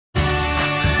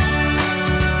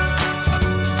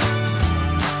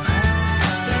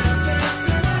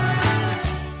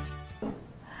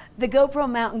The GoPro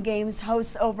Mountain Games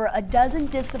hosts over a dozen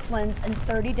disciplines and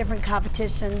 30 different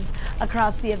competitions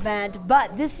across the event.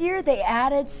 But this year they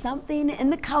added something in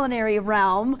the culinary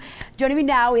realm. Joining me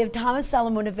now, we have Thomas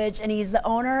Solomonovich, and he's the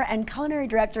owner and culinary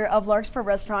director of Larkspur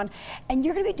Restaurant. And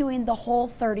you're going to be doing the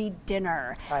Whole30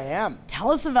 dinner. I am. Tell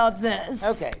us about this.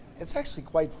 Okay, it's actually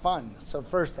quite fun. So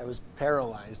first I was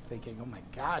paralyzed thinking, oh my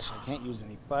gosh, I can't use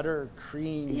any butter,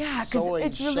 cream, soy,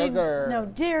 it's really sugar. No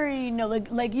dairy, no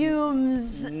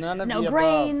legumes, None of no the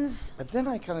grains. Above. But then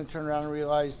I kind of turned around and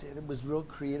realized it was real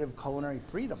creative culinary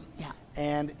freedom. Yeah.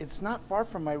 And it's not far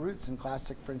from my roots in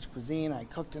classic French cuisine. I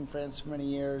cooked in France for many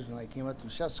years, and I came up through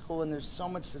chef school, and there's so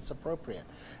much that's appropriate.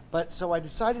 But so I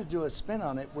decided to do a spin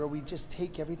on it where we just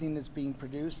take everything that's being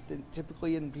produced,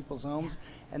 typically in people's homes,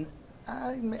 and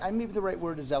maybe the right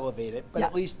word is elevate it, but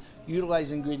at least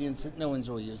utilize ingredients that no one's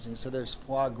really using. So there's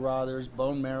foie gras, there's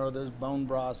bone marrow, there's bone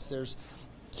broths, there's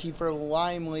kefir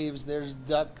lime leaves, there's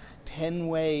duck 10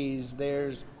 ways,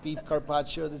 there's beef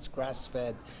carpaccio that's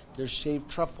grass-fed, there's shaved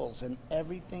truffles, and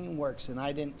everything works. And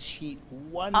I didn't cheat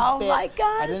one bit. Oh my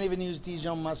gosh! I didn't even use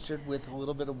Dijon mustard with a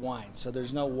little bit of wine, so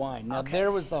there's no wine. Now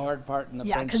there was the hard part in the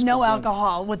French because no cuisine.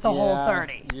 alcohol with the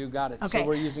Whole30. You got it. Okay. So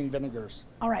we're using vinegars.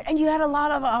 All right, and you had a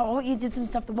lot of, you did some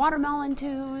stuff, the watermelon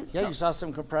too. Yeah, you saw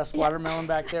some compressed watermelon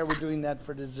back there. We're doing that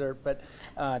for dessert, but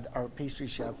our pastry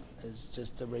chef is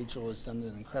just, Rachel has done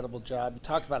an incredible job. You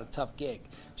talk about a tough gig.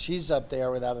 She's up there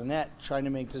without a net trying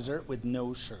to make dessert with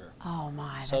no sugar. Oh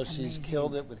my, so that's she's amazing.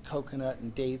 killed it with coconut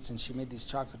and dates, and she made these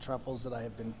chocolate truffles that I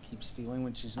have been keep stealing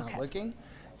when she's not looking.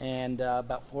 And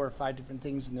about 4 or 5 different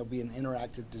things, and there'll be an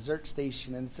interactive dessert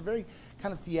station, and it's a very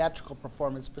kind of theatrical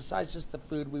performance. Besides just the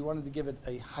food, we wanted to give it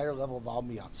a higher level of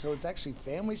ambiance. So it's actually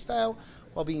family style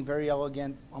while being very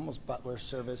elegant, almost butler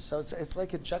service. So it's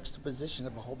like a juxtaposition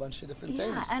of a whole bunch of different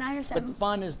things. Yeah, and I understand. But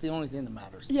fun is the only thing that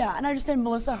matters. Yeah, and I understand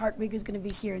Melissa Hartwig is going to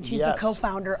be here, and she's the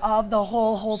co-founder of the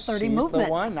Whole30 movement. She's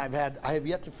the one. I have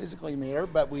yet to physically meet her,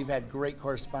 but we've had great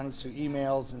correspondence through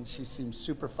emails, and she seems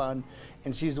super fun.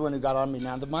 And she's the one who got on me.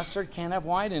 Now the mustard can't have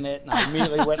wine in it, and I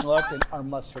immediately went and looked, and our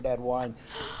mustard had wine.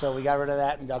 So we got rid of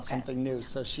that and got something new.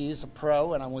 So she's a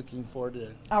pro, and I'm looking forward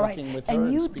to working with her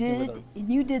and speaking with her.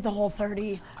 And you did the Whole30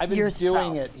 I've been yourself.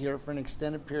 doing it here for an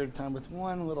extended period of time with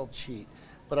one little cheat,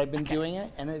 but I've been doing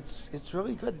it, and it's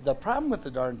really good. The problem with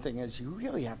the darn thing is you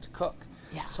really have to cook.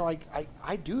 Yeah. So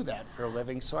I do that for a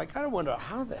living, so I kind of wonder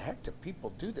how the heck do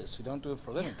people do this who don't do it for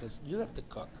a living, because you have to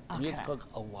cook, and you have to cook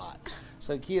a lot.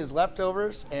 So the key is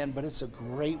leftovers, but it's a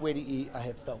great way to eat. I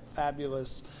have felt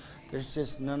fabulous. There's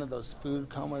just none of those food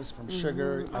comas from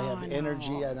sugar. I have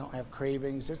energy. I don't have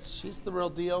cravings. She's the real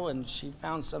deal, and she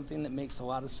found something that makes a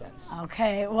lot of sense.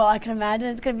 Okay, well, I can imagine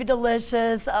it's going to be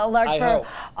delicious. Larkspur,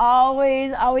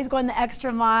 always going the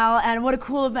extra mile, and what a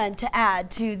cool event to add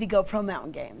to the GoPro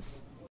Mountain Games.